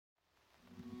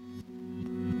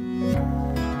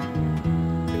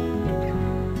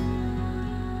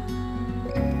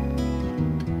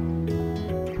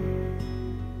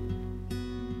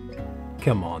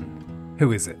Come on,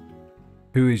 who is it?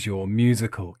 Who is your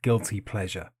musical guilty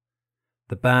pleasure?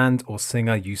 The band or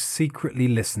singer you secretly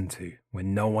listen to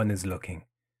when no one is looking.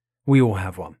 We all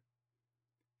have one.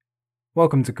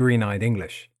 Welcome to Green-Eyed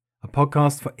English, a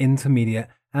podcast for intermediate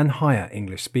and higher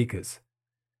English speakers.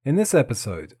 In this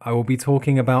episode, I will be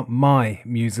talking about my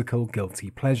musical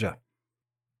guilty pleasure.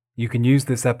 You can use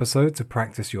this episode to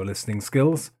practice your listening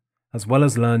skills, as well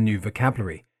as learn new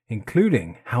vocabulary,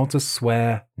 including how to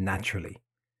swear naturally.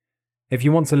 If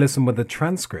you want to listen with a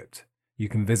transcript, you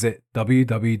can visit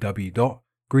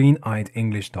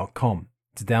www.greeneyedenglish.com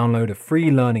to download a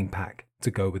free learning pack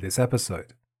to go with this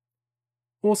episode.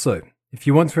 Also, if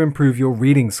you want to improve your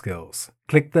reading skills,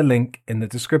 click the link in the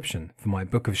description for my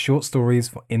book of short stories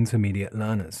for intermediate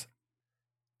learners.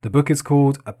 The book is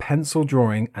called A Pencil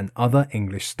Drawing and Other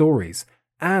English Stories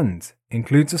and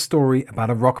includes a story about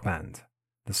a rock band.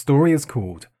 The story is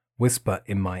called Whisper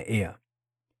in My Ear.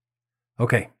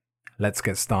 Okay, let's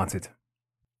get started.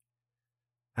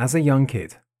 As a young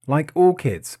kid, like all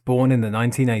kids born in the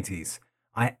 1980s,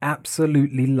 I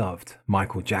absolutely loved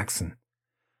Michael Jackson.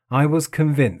 I was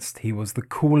convinced he was the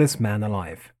coolest man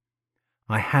alive.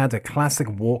 I had a classic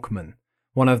Walkman,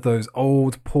 one of those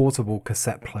old portable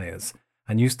cassette players,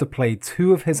 and used to play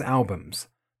 2 of his albums,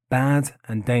 Bad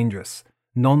and Dangerous,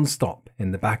 non-stop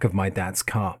in the back of my dad's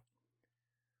car.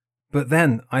 But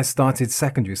then I started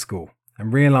secondary school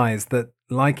and realized that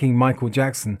liking Michael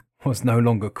Jackson was no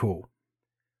longer cool.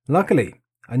 Luckily,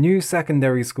 a new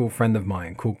secondary school friend of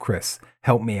mine called Chris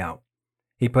helped me out.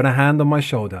 He put a hand on my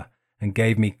shoulder and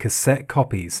gave me cassette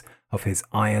copies of his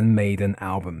Iron Maiden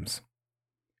albums.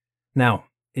 Now,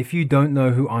 if you don't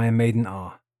know who Iron Maiden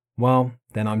are, well,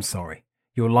 then I'm sorry.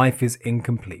 Your life is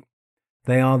incomplete.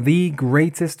 They are the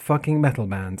greatest fucking metal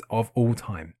band of all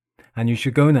time, and you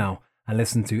should go now and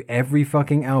listen to every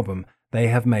fucking album they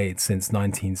have made since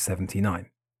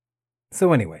 1979.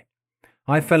 So anyway,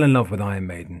 I fell in love with Iron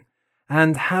Maiden,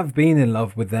 and have been in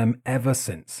love with them ever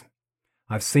since.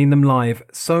 I've seen them live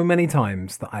so many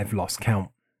times that I've lost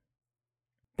count.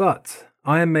 But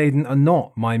Iron Maiden are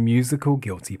not my musical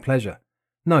guilty pleasure.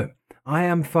 No, I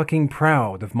am fucking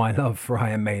proud of my love for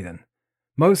Iron Maiden.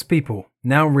 Most people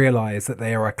now realize that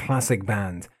they are a classic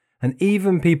band, and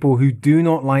even people who do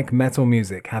not like metal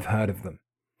music have heard of them.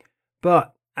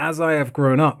 But as I have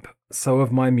grown up, so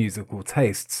have my musical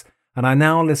tastes, and I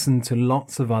now listen to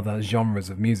lots of other genres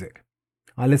of music.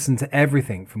 I listen to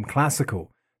everything from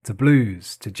classical to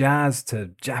blues to jazz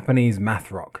to Japanese math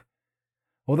rock.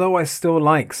 Although I still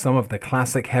like some of the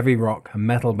classic heavy rock and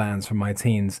metal bands from my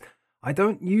teens, I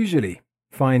don't usually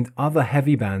find other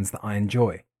heavy bands that I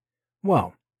enjoy.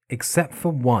 Well, except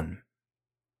for one.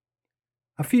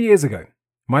 A few years ago,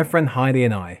 my friend Heidi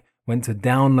and I went to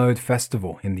Download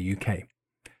Festival in the UK.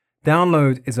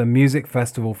 Download is a music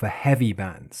festival for heavy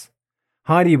bands.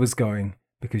 Heidi was going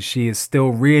because she is still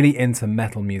really into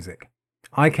metal music.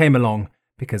 I came along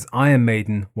because Iron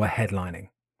Maiden were headlining.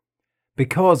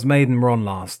 Because Maiden were on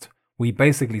last, we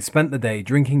basically spent the day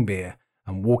drinking beer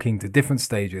and walking to different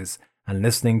stages and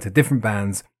listening to different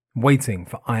bands, waiting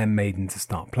for Iron Maiden to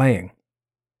start playing.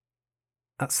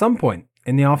 At some point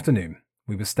in the afternoon,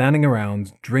 we were standing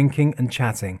around drinking and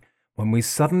chatting when we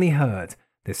suddenly heard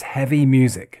this heavy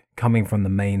music coming from the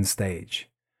main stage.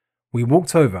 We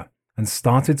walked over and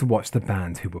started to watch the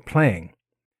band who were playing.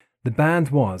 The band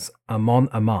was Amon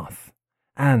Amarth,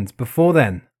 and before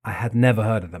then I had never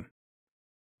heard of them.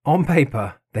 On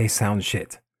paper, they sound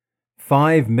shit.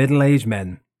 5 middle-aged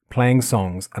men playing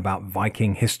songs about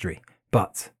Viking history,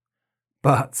 but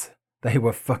they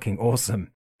were fucking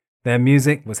awesome. Their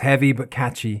music was heavy but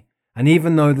catchy, and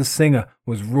even though the singer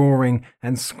was roaring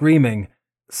and screaming,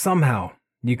 somehow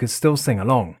you could still sing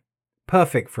along.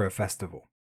 Perfect for a festival.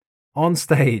 On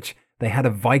stage, they had a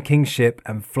Viking ship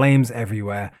and flames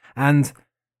everywhere, and,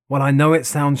 well, I know it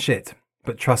sounds shit,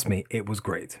 but trust me, it was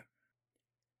great.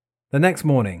 The next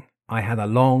morning, I had a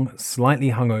long,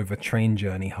 slightly hungover train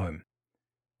journey home.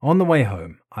 On the way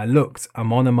home, I looked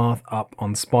Amon Amarth up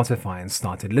on Spotify and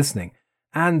started listening,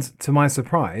 and to my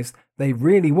surprise, they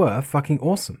really were fucking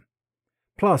awesome.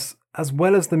 Plus, as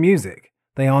well as the music,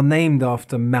 they are named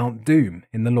after Mount Doom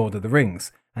in The Lord of the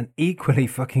Rings, an equally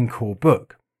fucking cool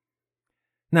book.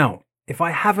 Now, if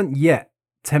I haven't yet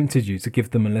tempted you to give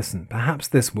them a listen, perhaps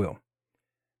this will.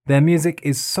 Their music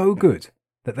is so good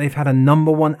that they've had a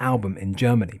 #1 album in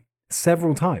Germany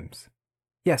several times.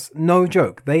 Yes, no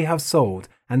joke, they have sold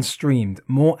and streamed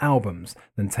more albums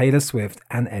than Taylor Swift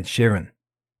and Ed Sheeran.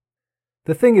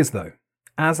 The thing is though,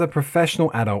 as a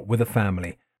professional adult with a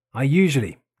family, I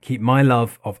usually keep my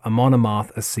love of Amon Amarth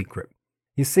a secret.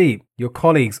 You see, your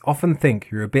colleagues often think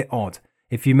you're a bit odd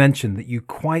if you mention that you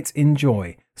quite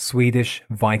enjoy Swedish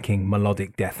Viking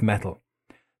melodic death metal.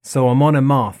 So Amon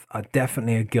Amarth are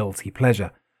definitely a guilty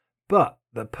pleasure, but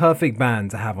the perfect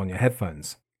band to have on your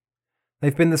headphones.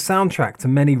 They've been the soundtrack to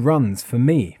many runs for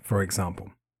me, for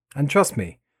example. And trust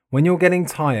me, when you're getting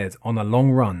tired on a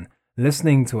long run,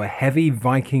 listening to a heavy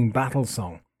Viking battle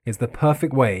song is the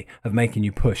perfect way of making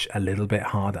you push a little bit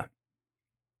harder.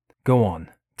 Go on,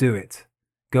 do it.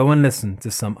 Go and listen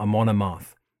to some Amon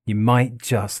Amarth. You might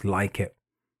just like it.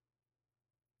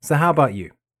 So how about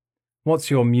you?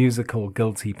 What's your musical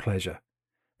guilty pleasure?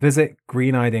 Visit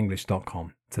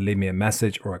greeneyedenglish.com to leave me a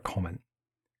message or a comment.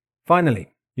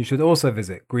 Finally, you should also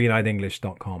visit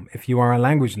greeneyedenglish.com if you are a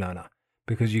language learner,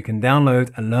 because you can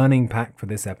download a learning pack for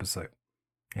this episode.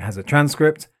 It has a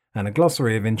transcript and a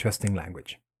glossary of interesting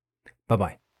language.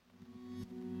 Bye-bye.